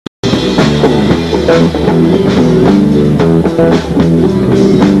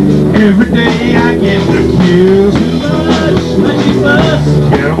Every day I get the kills. Too much, mushy fuss.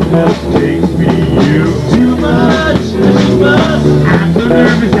 Girl, just takes me you. Too much, mushy fuss. I'm so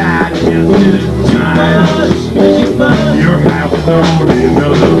nervous I just didn't smile. Too much, mushy fuss. Your house is on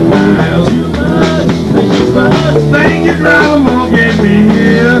another mile. Too much, mushy fuss. Think your driver won't get me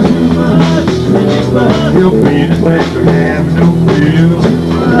here. Too much, mushy fuss. He'll be the same for having no bills. Too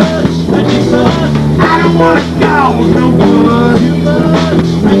much, mushy fuss. I don't want to cause no fuss. Too much,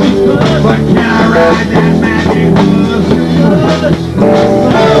 mushy fuss. But can I ride that magic bus?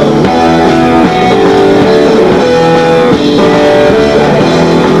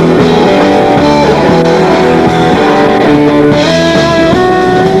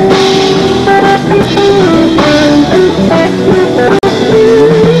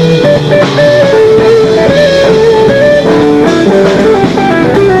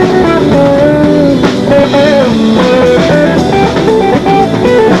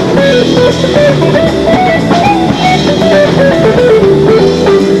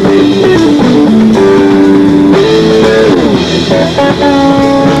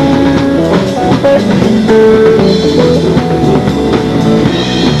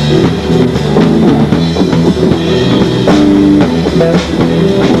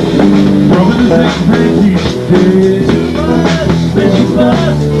 Too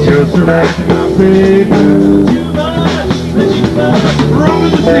much, just around my baby. Too much, mushy fuss.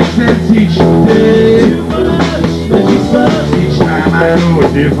 Rolling the 6 cents each day. Too much, mushy fuss. Each time I go a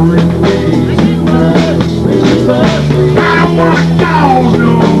different way. Too much, mushy fuss. I don't want to cause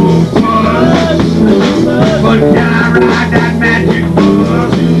no fuss. But can I ride that magic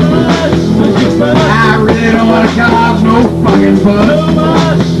bus? Too much, mushy fuss. I really don't want to cause no fucking fuss. Too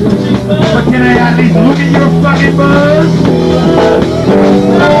much, mushy fuss. But can I at least look at your fucking bus?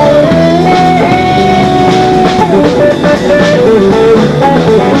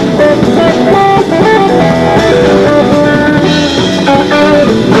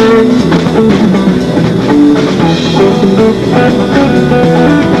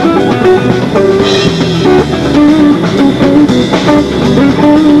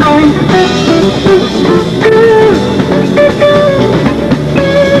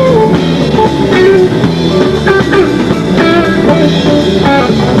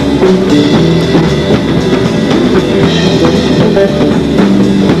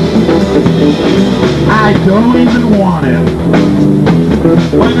 I don't even want it.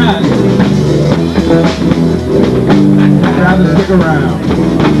 Why not? I'd rather stick around.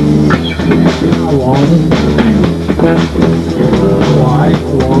 I want it. Why? I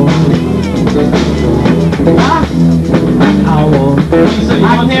want it. Huh? I want it. I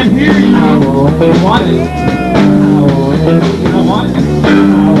can't hear you. I want it. Want it. I want it. I want it.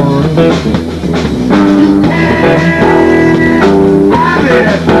 I want it. You can't have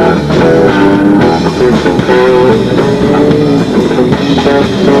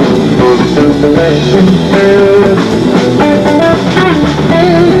it.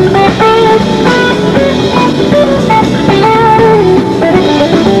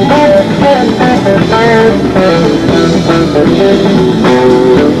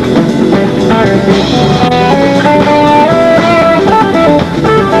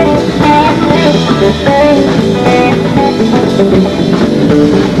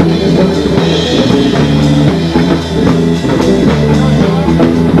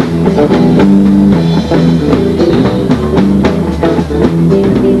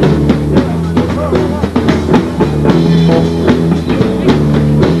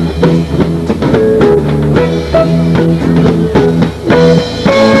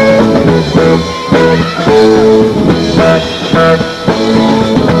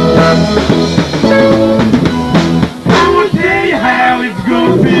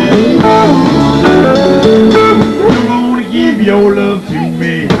 Your love to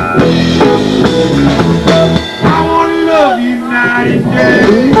me. I wanna love you night and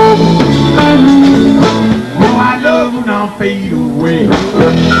day. Oh, I love when I fade away.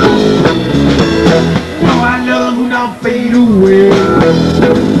 Oh, I love when I fade away.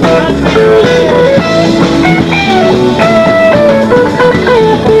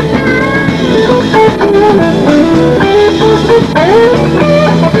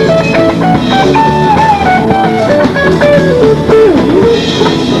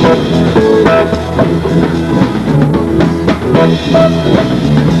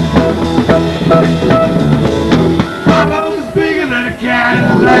 My love is bigger than a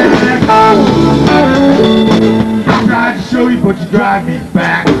Cadillac. I tried to show you, but you drive me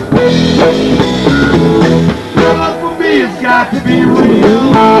back. Your love for me has got to be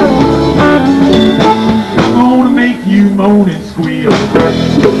real.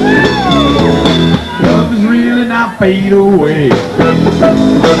 fade away. I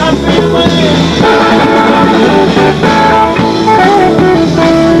fade away.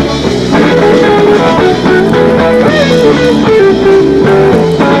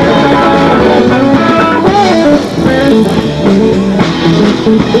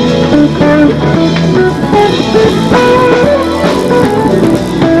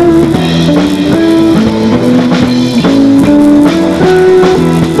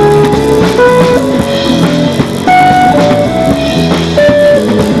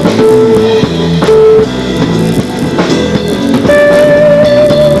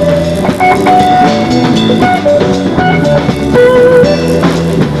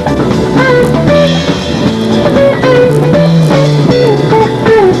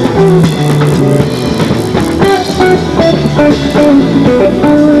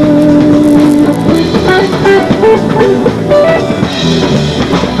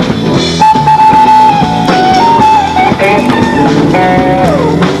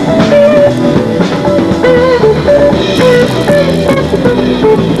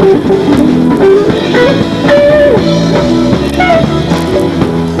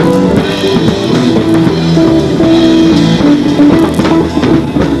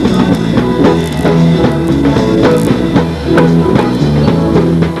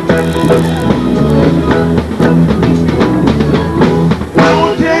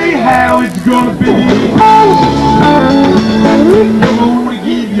 Gonna be. You wanna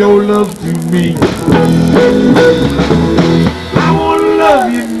give your love to me. I wanna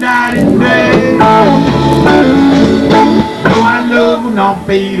love you night and day. No, I love will not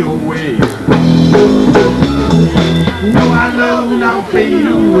fade away. No, I love will not fade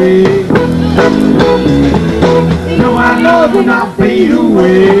away. No, I love will not fade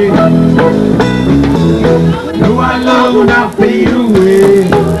away. No, I love will not fade away.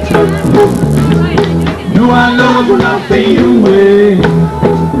 No, I love will not fade away.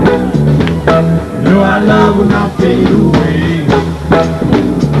 No, I love will not fade away.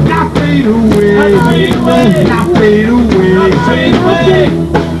 Not fade away. Not fade away. Not fade away. Not fade away.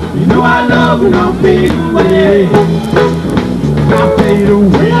 You know I love will not fade away. Not fade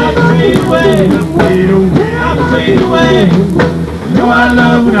away. Not fade away. Not fade away. Not fade away. No, I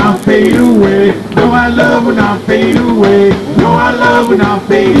love will not fade away. No, I love will not fade away. No, I love will not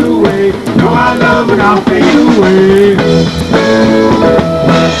fade away. No, I love will not fade away.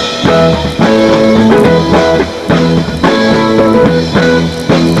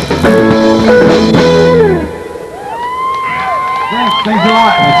 Thanks a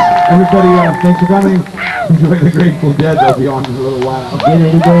lot. Everybody, thanks for coming. Enjoy the Grateful Dead. They'll be on in a little while. Again,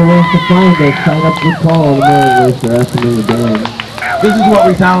 anybody wants to find us, sign up to call on the mailing list or ask them in the band. This is what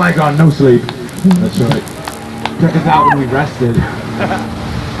we sound like on No Sleep. That's right. Check us out when we rested.